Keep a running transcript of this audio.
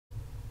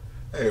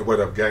Hey, what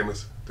up,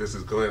 gamers? This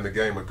is Glenn the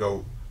Gamer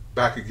Goat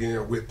back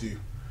again with you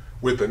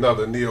with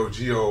another Neo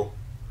Geo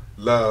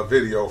Love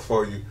video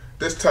for you.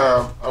 This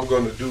time I'm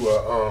going to do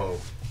a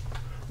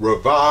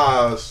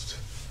revised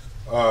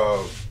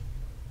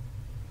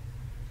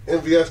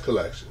MVS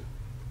collection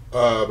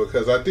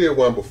because I did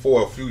one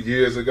before a few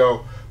years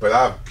ago, but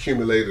I've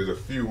accumulated a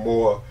few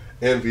more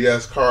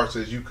MVS cards,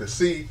 as you can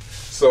see.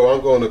 So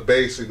I'm going to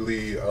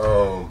basically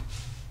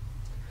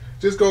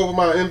just go over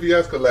my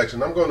MVS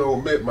collection. I'm going to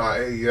omit my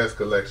AES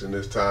collection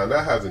this time.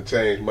 That hasn't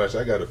changed much.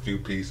 I got a few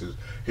pieces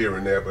here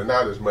and there, but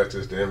not as much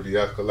as the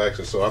MVS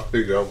collection. So I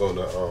figure I'm going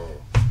to,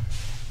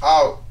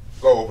 I'll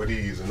go over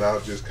these and I'll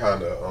just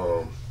kind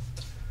of,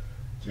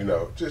 you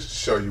know, just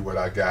show you what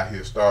I got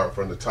here. Starting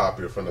from the top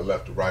here, from the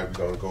left to right, we're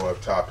going to go up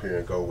top here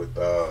and go with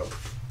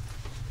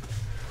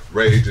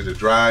Rage of the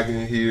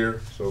Dragon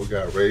here. So we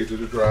got Rage of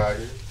the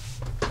Dragon.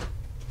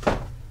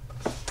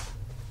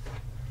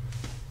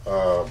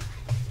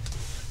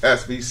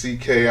 SVC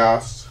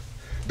Chaos.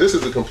 This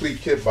is a complete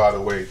kit, by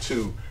the way,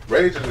 too.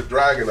 Rage of the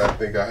Dragon, I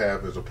think I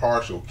have as a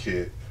partial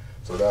kit,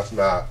 so that's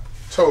not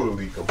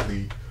totally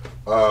complete.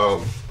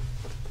 Waku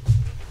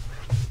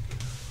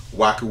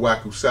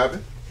Waku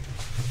 7.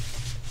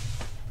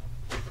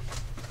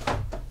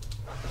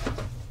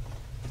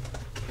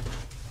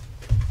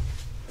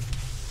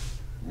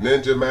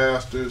 Ninja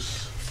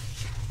Masters.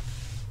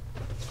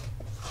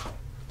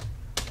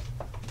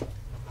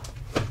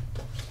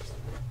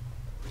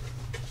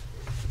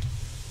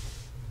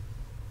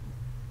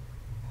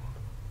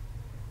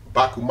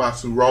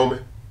 Bakumatsu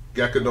Roman,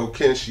 Gekko no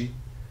Kenshi,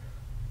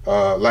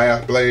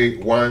 Last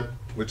Blade 1,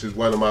 which is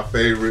one of my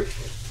favorite,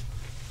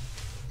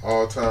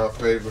 all-time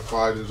favorite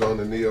fighters on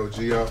the Neo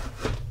Geo.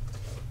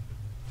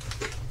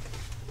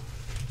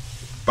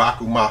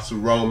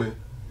 Bakumatsu Roman,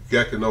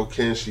 Gekko no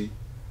Kenshi,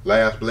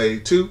 Last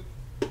Blade 2,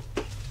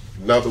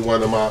 another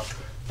one of my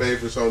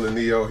favorites on the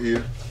Neo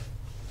here.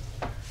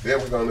 Then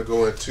we're going to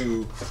go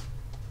into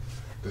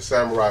the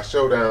Samurai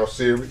Showdown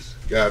series.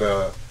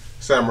 Got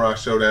Samurai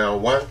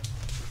Showdown 1.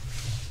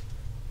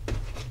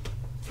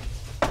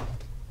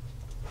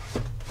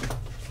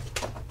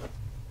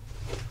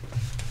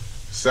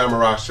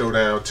 Samurai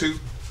Showdown 2.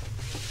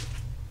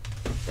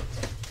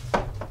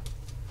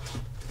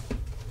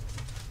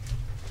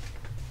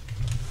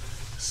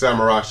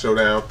 Samurai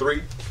Showdown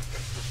 3.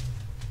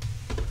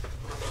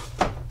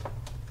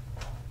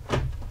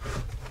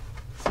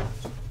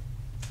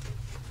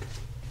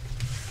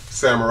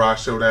 Samurai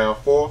Showdown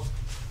 4.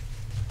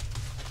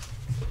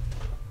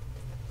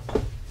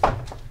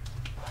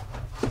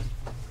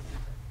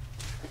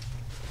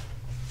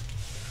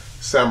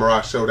 Samurai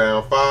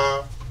Showdown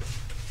 5.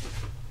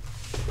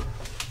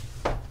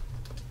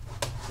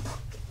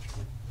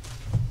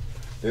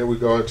 Then we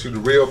go into the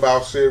Real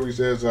Bout series.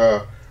 There's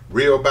a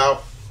Real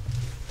Bout.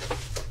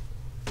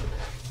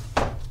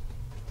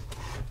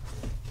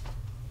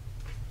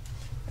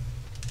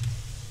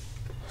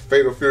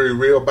 Fatal Fury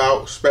Real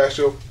Bout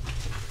Special.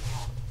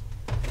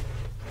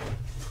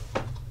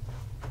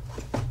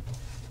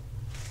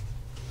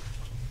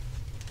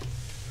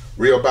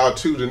 Real Bout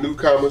 2, The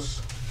Newcomers.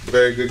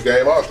 Very good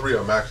game. All three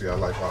of them, actually. I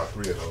like all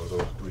three of those.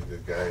 Those are three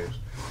good games.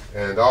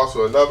 And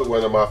also another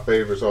one of my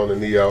favorites on the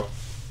Neo.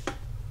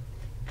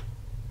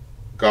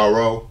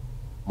 Garo,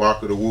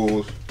 Mark of the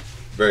Wolves,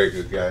 very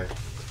good game.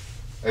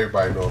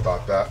 Everybody know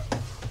about that.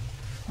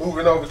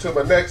 Moving over to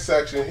my next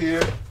section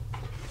here,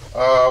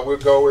 we'll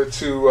go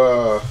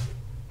into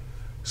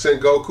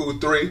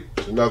Sengoku 3,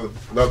 it's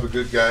another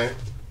good game.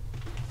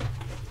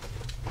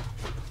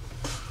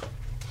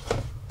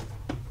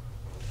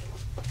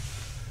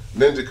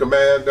 Ninja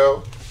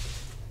Commando.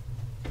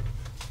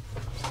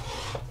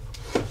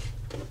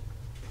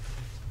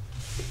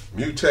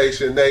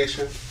 Mutation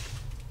Nation.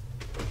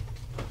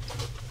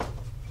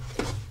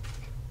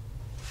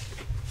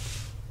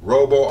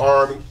 Robo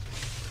Army.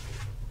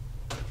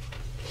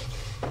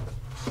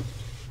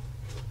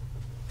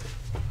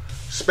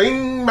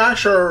 Spin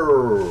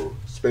Master.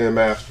 Spin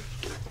Master.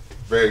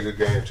 Very good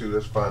game too.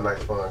 That's fun,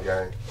 nice fun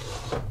game.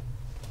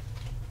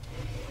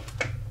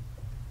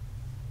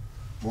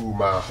 Move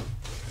my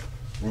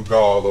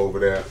Rugal over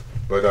there.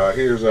 But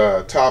here's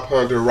Top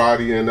Hunter,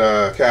 Roddy and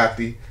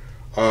Kathy,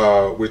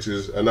 which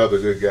is another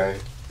good game.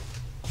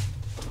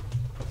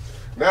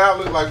 Now it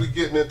looks like we're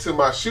getting into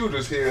my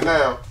shooters here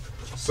now.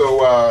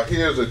 So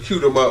here's a cue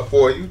them up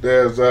for you.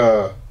 There's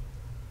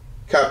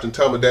Captain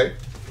Tomade.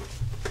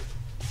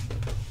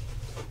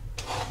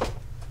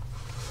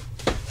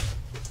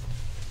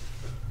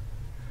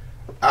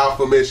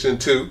 Alpha Mission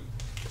 2.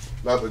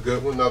 Another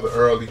good one, another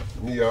early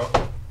Neo.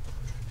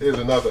 Here's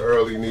another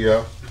early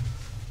Neo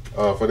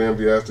for the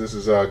MVS. This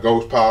is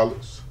Ghost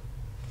Pilots.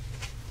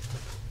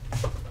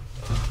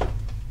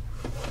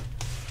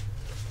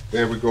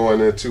 Then we're going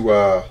into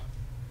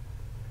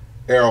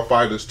Aero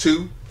Fighters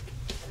 2.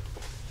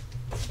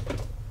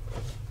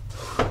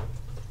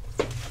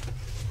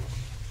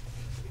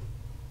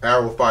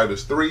 Arrow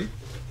Fighters 3.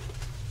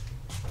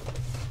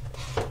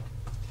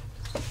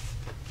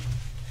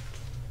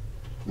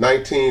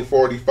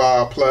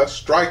 1945 plus,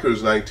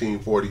 Strikers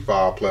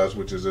 1945 plus,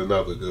 which is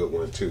another good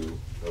one too.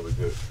 Another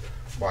good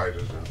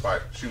fighters and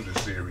shooter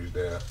series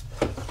there.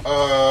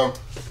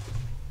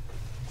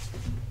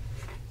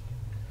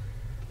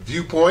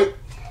 Viewpoint.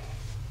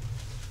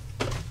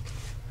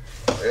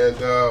 And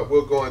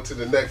we'll go into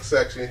the next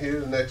section here.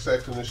 The next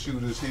section of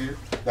shooters here.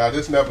 Now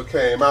this never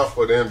came out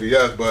for the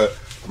MVS, but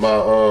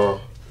my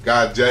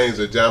guy James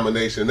at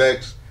Jamination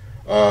X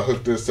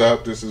hooked this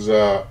up. This is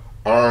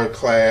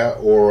Ironclad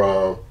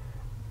or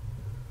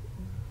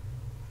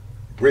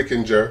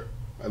Brickinger.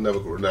 I never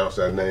pronounced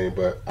that name,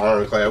 but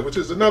Ironclad, which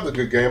is another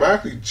good game. I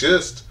actually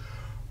just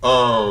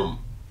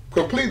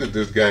completed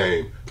this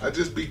game. I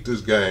just beat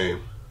this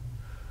game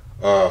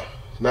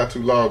not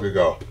too long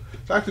ago.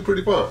 It's actually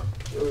pretty fun.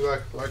 Really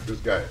like this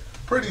game.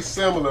 Pretty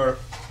similar,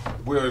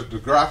 whereas the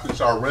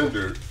graphics are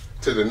rendered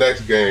to the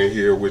next game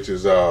here, which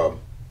is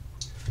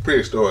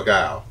Prehistoric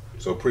Owl.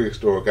 So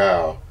Prehistoric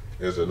Owl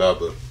is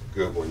another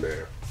good one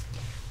there.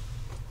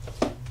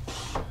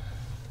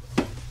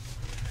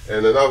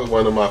 And another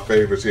one of my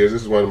favorites here,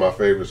 this is one of my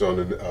favorites on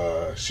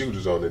the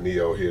shooters on the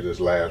Neo here, this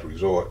Last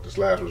Resort. This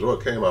Last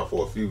Resort came out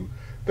for a few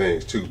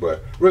things too,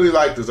 but really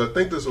like this. I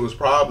think this was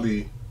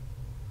probably,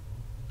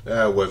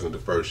 it wasn't the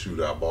first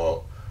shooter I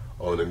bought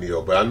on the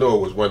Neo, but I know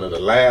it was one of the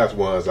last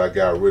ones I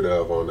got rid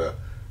of on the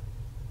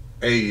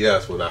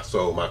AES when I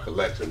sold my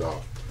collection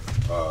off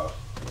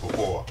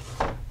before.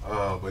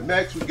 But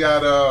next we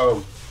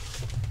got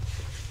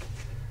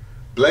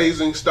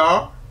Blazing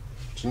Star.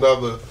 It's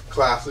another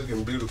classic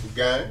and beautiful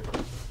game.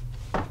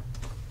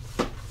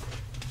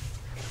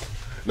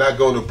 Not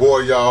going to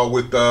bore y'all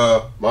with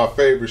my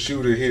favorite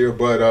shooter here,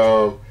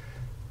 but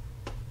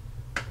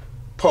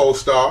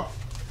Polestar.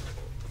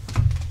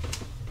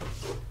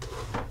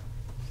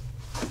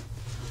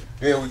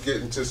 Then we get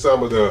into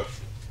some of the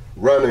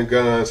running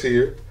guns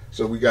here.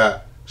 So we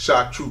got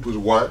Shock Troopers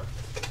 1.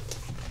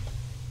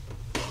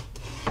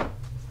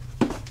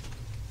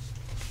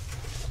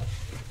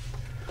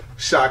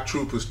 Shock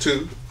Troopers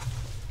 2.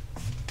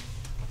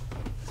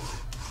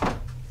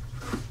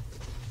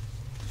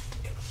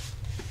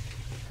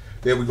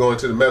 Then we go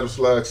into the Metal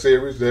Slug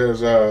series.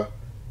 There's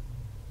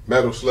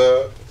Metal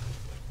Slug.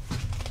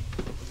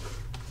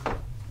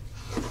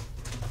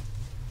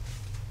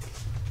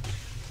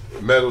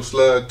 Metal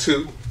Slug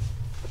 2.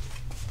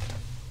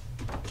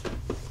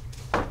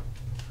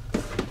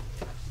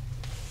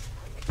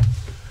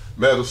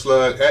 Metal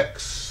Slug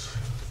X.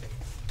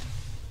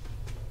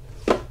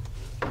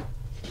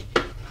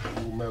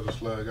 Move Metal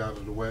Slug out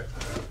of the way.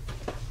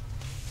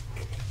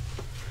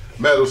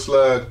 Metal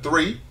Slug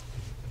 3,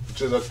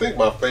 which is I think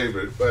my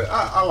favorite, but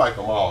I like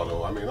them all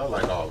though. I mean, I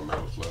like all the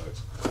Metal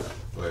Slugs,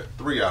 but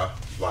 3 I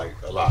like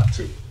a lot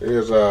too.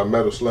 Here's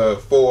Metal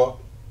Slug 4.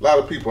 A lot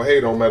of people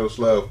hate on Metal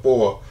Slug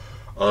 4,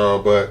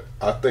 but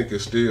I think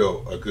it's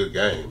still a good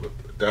game,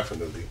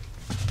 definitely.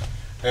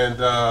 And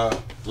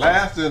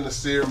last in the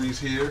series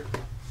here,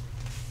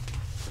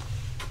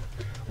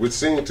 which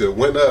seemed to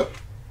went up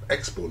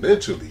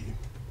exponentially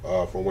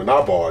from when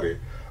I bought it,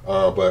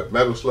 but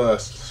Metal Slug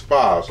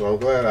 5. So I'm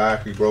glad I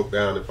actually broke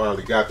down and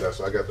finally got that.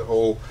 So I got the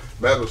whole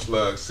Metal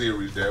Slug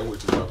series there,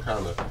 which is I'm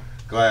kind of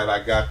glad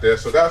I got there.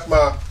 So that's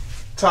my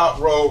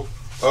top row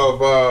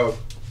of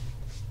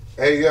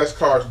AES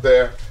cards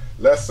there.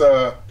 Let's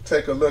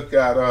take a look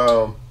at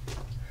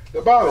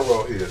the bottom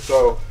row here.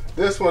 So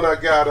this one I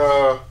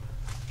got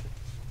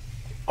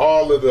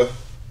all of the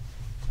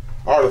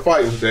Art of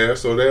Fighting there.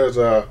 So there's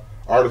Art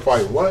of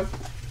Fighting 1.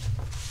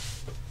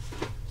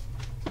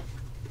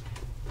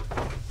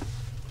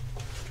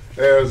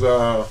 There's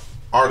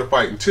Art of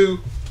Fighting 2.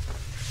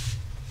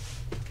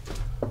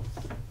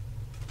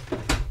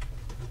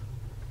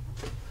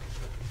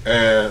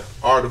 And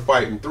Art of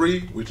Fighting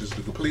 3, which is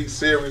the complete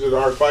series of the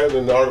Art of Fighting,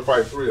 and the Art of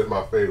Fighting 3 is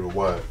my favorite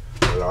one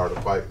of the Art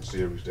of Fighting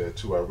series there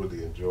too. I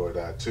really enjoy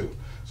that too.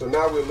 So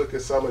now we'll look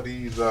at some of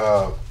these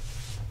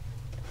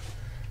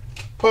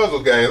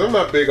puzzle games. I'm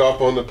not big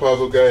off on the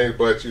puzzle games,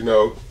 but you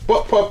know,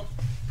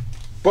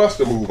 Bust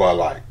a Move I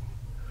like.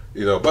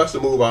 You know, Bust a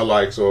Move I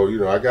like, so you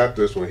know, I got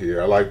this one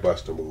here. I like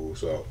Bust a Move,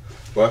 so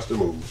Bust a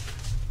Move.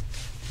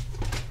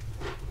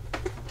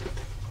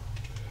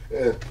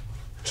 And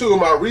two of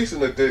my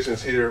recent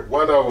additions here,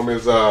 one of them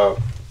is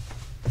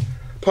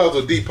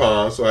Puzzle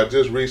Deepon, so I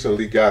just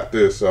recently got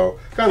this, so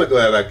kind of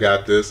glad I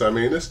got this. I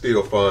mean, it's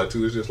still fun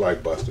too. It's just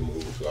like Bust a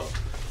Move, so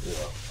you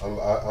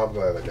know, I'm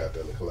glad I got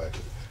that in the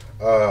collection.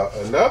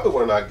 Another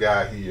one I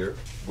got here,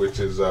 which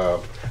is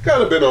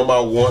kind of been on my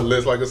want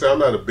list. Like I said, I'm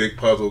not a big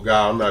puzzle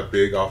guy. I'm not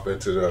big off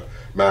into the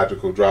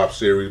Magical Drop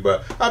series,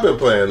 but I've been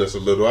playing this a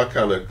little. I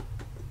kind of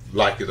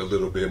like it a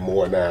little bit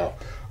more now.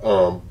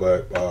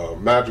 But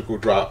Magical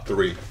Drop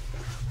 3.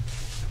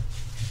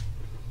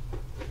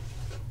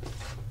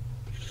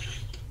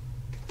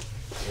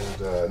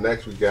 And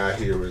next we got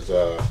here is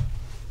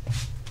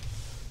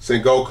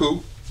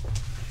Sengoku.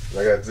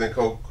 I got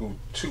Sengoku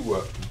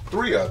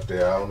 3 up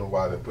there. I don't know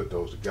why I didn't put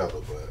those together,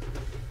 but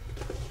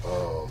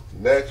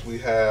next we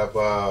have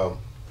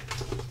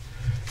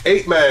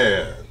 8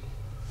 Man.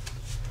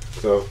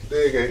 So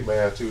Dig 8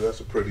 Man 2, that's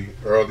a pretty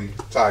early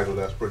title.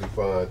 That's pretty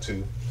fun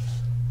too.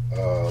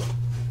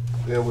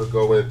 Then we'll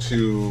go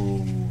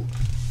into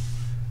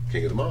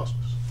King of the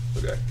Monsters.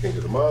 We got King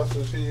of the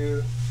Monsters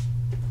here.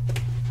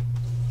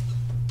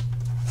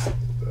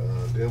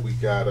 Then we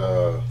got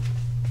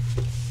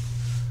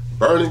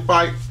Burning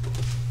Fight.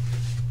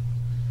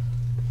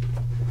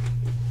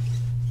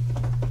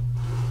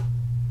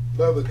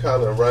 Another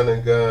kind of run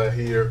and gun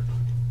here.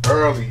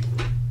 Early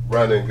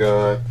run and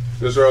gun.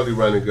 This early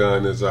run and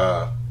gun is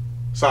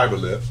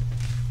Cyberlift,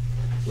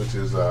 which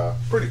is a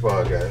pretty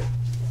fun game.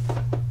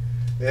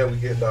 Then we're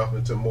getting off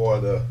into more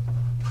of the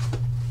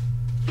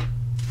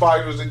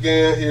fighters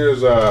again.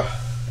 Here's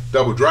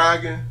Double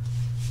Dragon.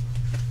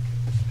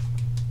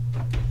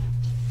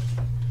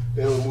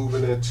 Then we're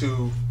moving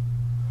into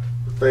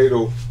the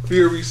Fatal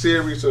Fury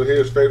series. So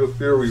here's Fatal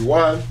Fury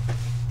 1.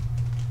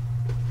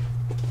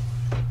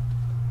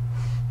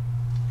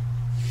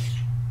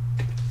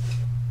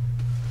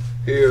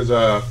 Here's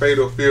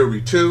Fatal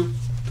Fury 2.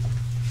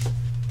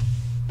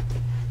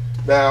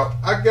 Now,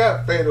 I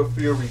got Fatal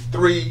Fury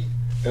 3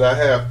 and I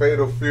have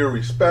Fatal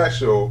Fury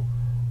Special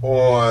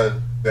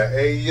on the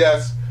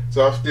AES,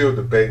 so I'm still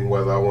debating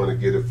whether I want to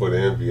get it for the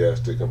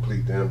MVS to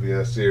complete the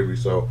MVS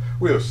series, so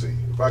we'll see.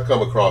 If I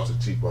come across it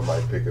cheap, I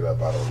might pick it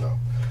up, I don't know.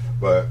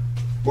 But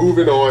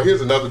moving on,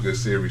 here's another good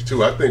series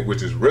too, I think,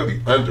 which is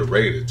really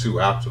underrated too,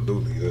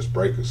 absolutely, this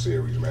Breaker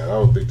series, man. I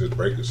don't think this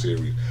Breaker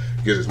series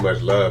gets as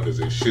much love as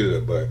it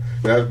should, but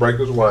that's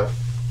Breakers 1.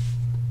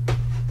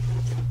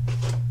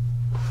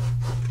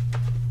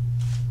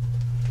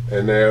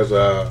 And there's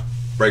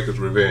Breakers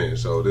Revenge.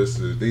 So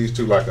these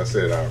two, like I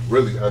said, are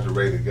really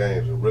underrated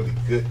games and really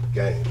good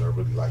games. I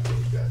really like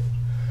those games.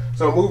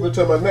 So moving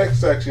to my next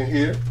section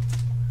here,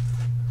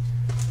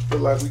 feel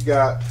like we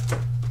got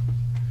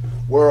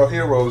World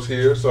Heroes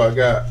here. So I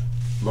got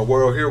my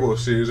World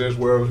Heroes series. There's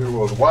World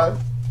Heroes 1.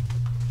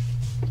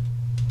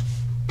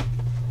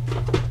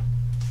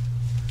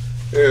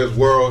 There's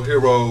World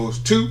Heroes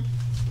 2.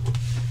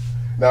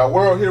 Now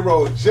World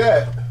Heroes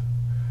Jet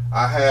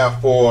I have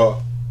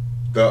for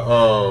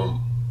the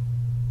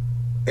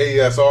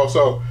AES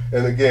also,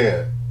 and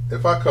again,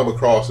 if I come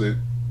across it,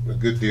 a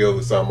good deal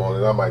or something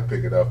on it, I might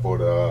pick it up for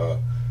the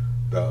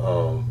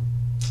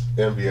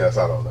MVS,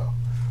 I don't know.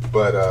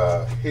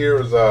 But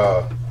here's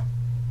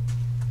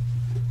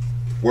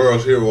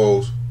World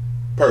Heroes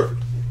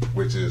Perfect,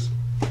 which is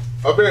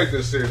a very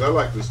good series. I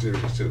like this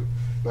series too.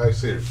 Nice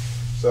series.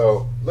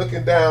 So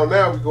looking down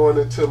now, we're going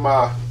into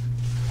my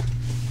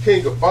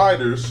King of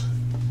Fighters.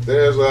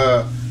 There's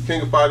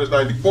King of Fighters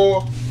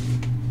 94.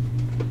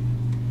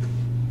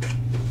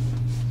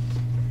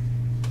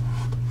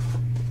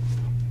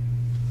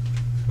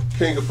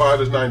 King of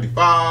Fighters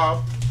 95.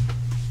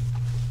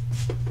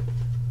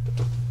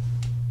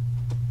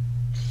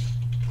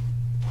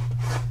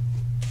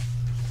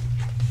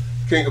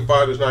 King of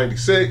Fighters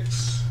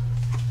 96.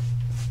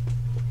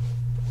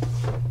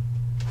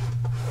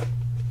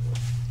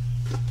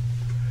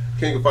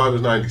 King of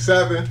Fighters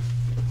 97.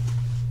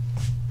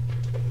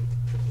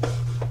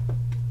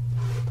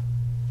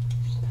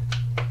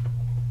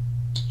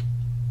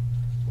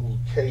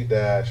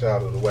 K-Dash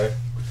out of the way.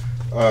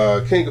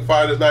 King of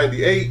Fighters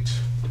 98.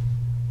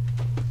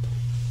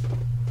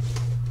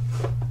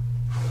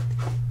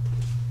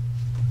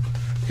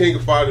 King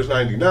of Fighters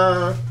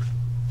 99.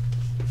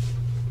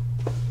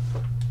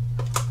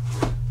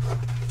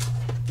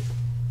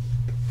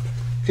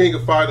 King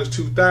of Fighters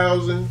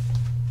 2000.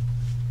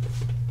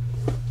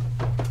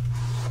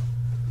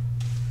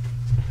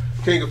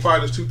 King of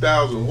Fighters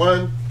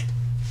 2001.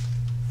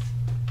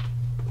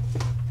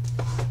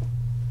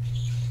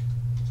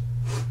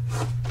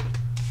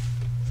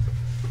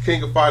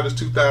 King of Fighters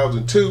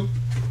 2002.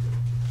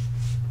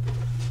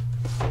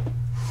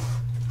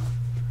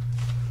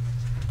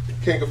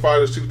 King of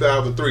Fighters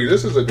 2003.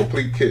 This is a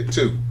complete kit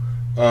too.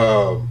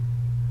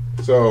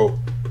 So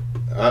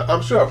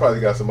I'm sure I probably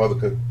got some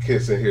other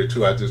kits in here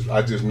too. I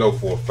just know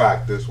for a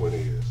fact this one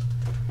is.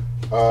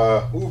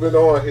 Moving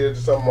on here to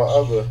some of my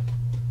other,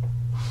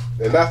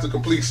 and that's the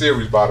complete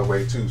series, by the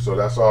way, too. So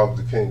that's all of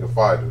the King of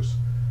Fighters.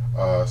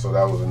 So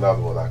that was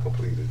another one I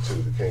completed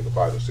too, the King of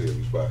Fighters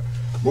series. But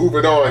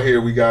moving on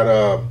here, we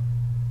got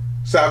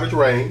Savage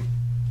Reign.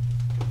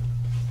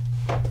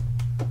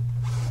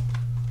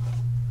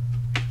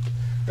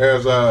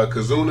 There's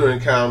Kazuna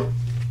Encounter.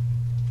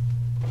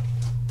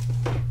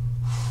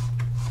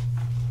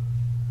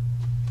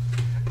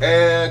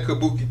 And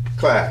Kabuki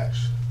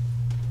Clash.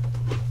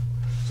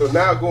 So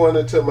now going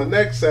into my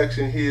next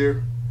section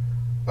here,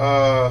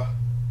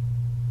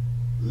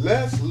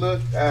 let's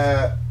look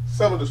at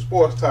some of the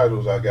sports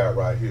titles I got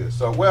right here.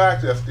 So, well,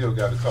 actually I still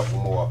got a couple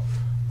more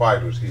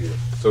fighters here.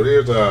 So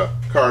there's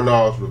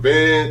Karnal's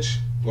Revenge,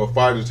 or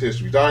Fighters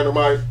History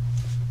Dynamite.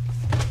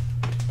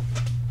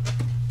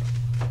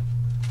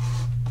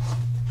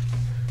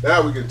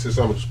 Now we get to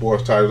some of the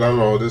sports titles. I don't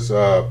know, this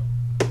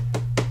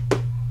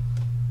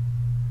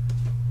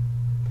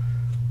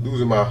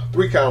losing my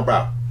 3-count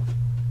bout.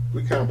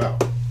 3-count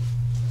bout.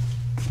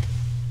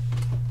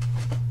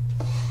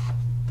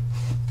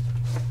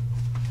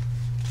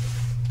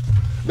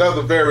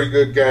 Another very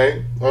good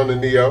game on the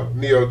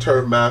Neo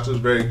Turf Masters.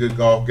 Very good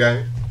golf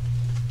game.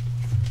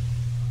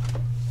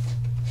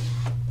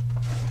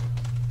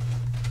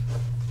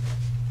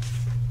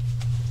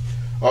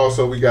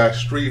 Also, we got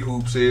Street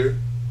Hoops here.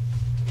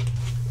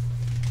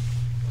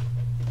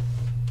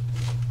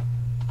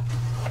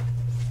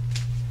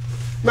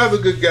 Another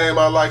good game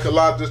I like a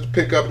lot just to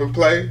pick up and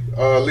play.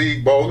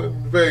 League bowling.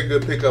 Very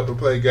good pick up and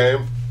play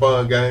game.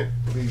 Fun game.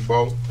 League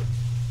bowling.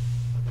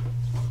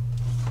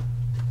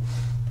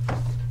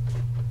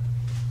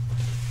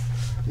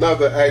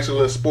 Another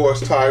excellent sports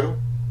title.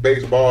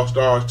 Baseball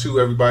Stars 2.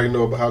 Everybody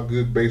know about how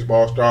good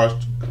Baseball Stars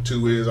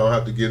 2 is. I don't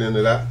have to get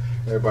into that.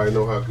 Everybody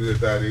know how good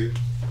that is.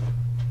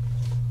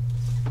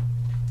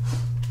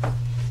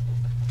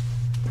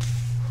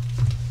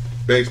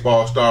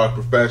 Baseball Stars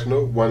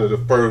Professional, one of the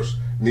first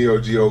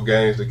Neo Geo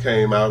games that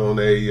came out on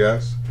the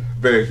AES.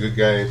 Very good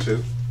game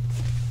too.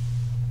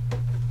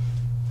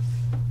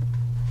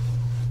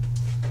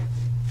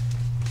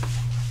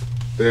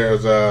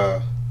 There's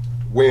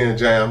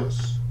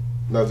Windjammers,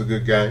 another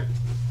good game.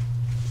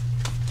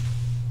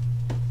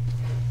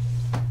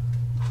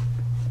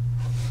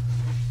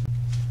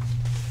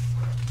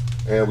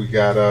 And we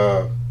got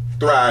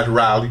Thrash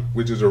Rally,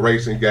 which is a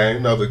racing game,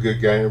 another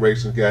good game,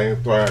 racing game,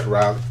 Thrash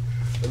Rally.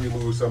 Let me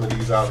move some of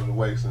these out of the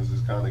way since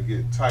it's kind of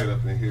getting tight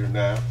up in here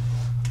now.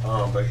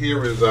 But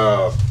here is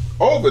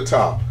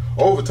Overtop.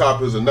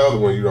 Overtop is another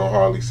one you don't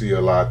hardly see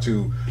a lot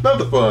too.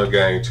 Another fun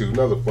game too.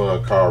 Another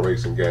fun car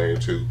racing game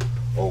too.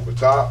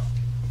 Overtop.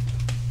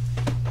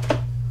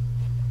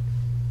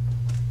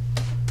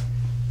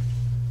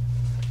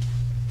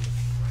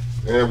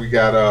 And we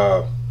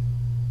got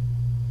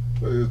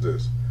what is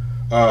this?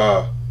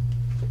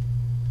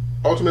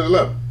 Ultimate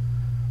 11.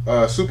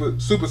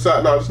 Super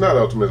Side. No, it's not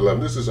Ultimate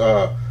 11. This is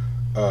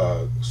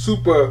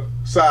Super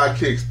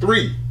Sidekicks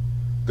 3,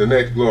 The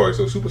Next Glory.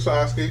 So Super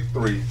Sidekicks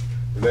 3,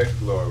 The Next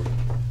Glory.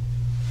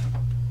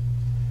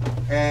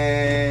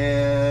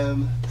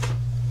 And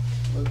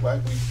looks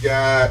like we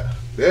got,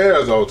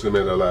 there's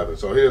Ultimate 11.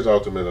 So here's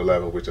Ultimate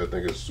 11, which I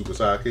think is Super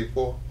Sidekick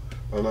 4,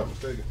 if I'm not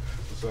mistaken.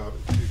 Super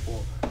Sidekick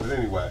 4. But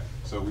anyway,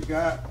 so we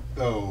got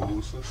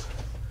those.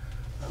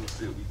 Let me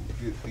see if we can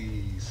get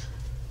these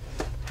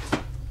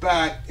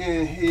back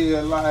in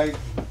here like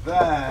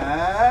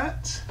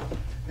that,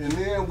 and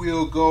then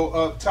we'll go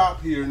up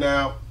top here.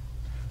 Now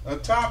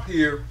up top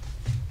here,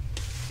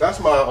 that's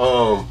my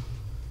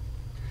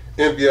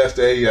MVS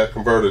to AES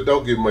converter.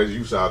 Don't get much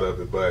use out of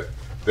it, but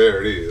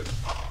there it is,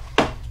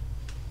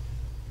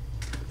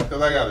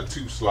 because I got a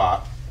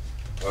 2-slot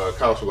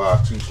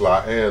consoleized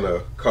 2-slot and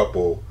a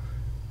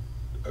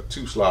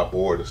 2-slot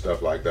board and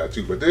stuff like that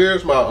too. But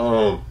there's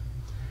my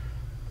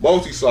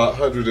multi-slot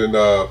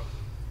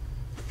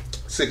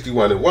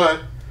 161 and 1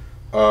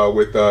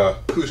 with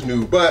push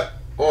new butt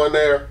on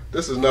there.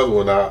 This is another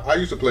one I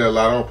used to play a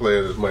lot. I don't play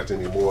it as much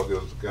anymore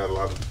because it's got a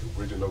lot of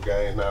original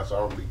games now, so I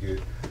don't really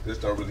get this.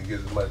 Don't really get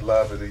as much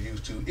love as it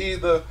used to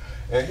either.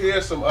 And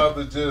here's some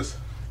other just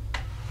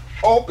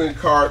open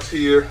carts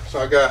here. So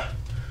I got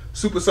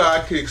Super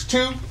Sidekicks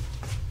 2.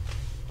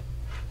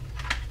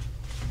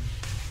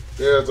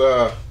 There's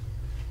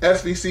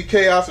SVC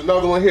Chaos,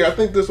 another one here. I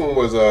think this one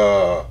was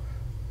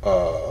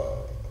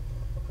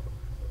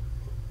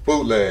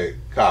bootleg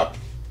copy.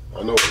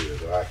 I know it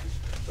is, actually.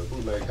 A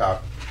bootleg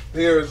copy.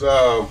 Here's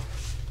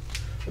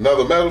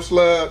another Metal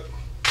Slug.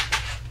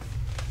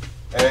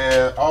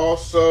 And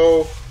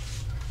also,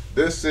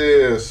 this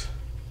is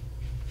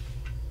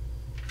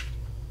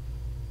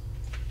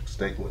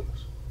Stake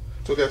Winners.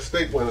 So we got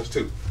Stake Winners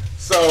too.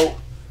 So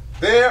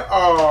there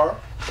are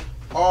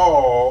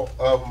all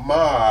of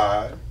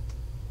my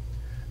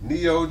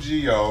Neo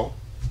Geo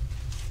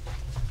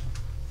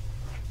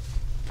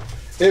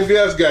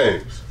MVS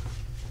games.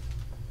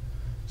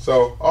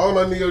 So all of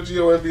my Neo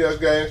Geo MVS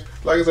games.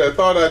 Like I said, I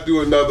thought I'd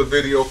do another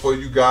video for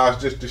you guys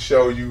just to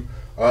show you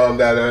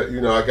that you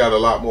know, I got a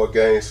lot more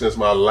games since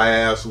my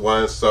last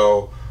one.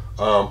 So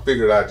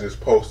figured I'd just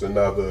post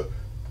another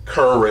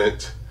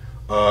current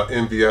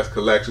MVS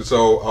collection.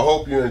 So I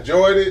hope you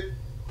enjoyed it.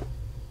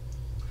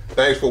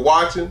 Thanks for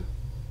watching.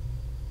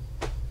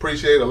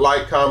 Appreciate a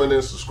like, comment,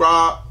 and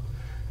subscribe.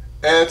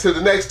 And till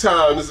the next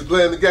time, this is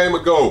Glenn the Gamer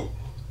Goat.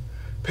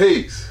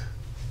 Peace.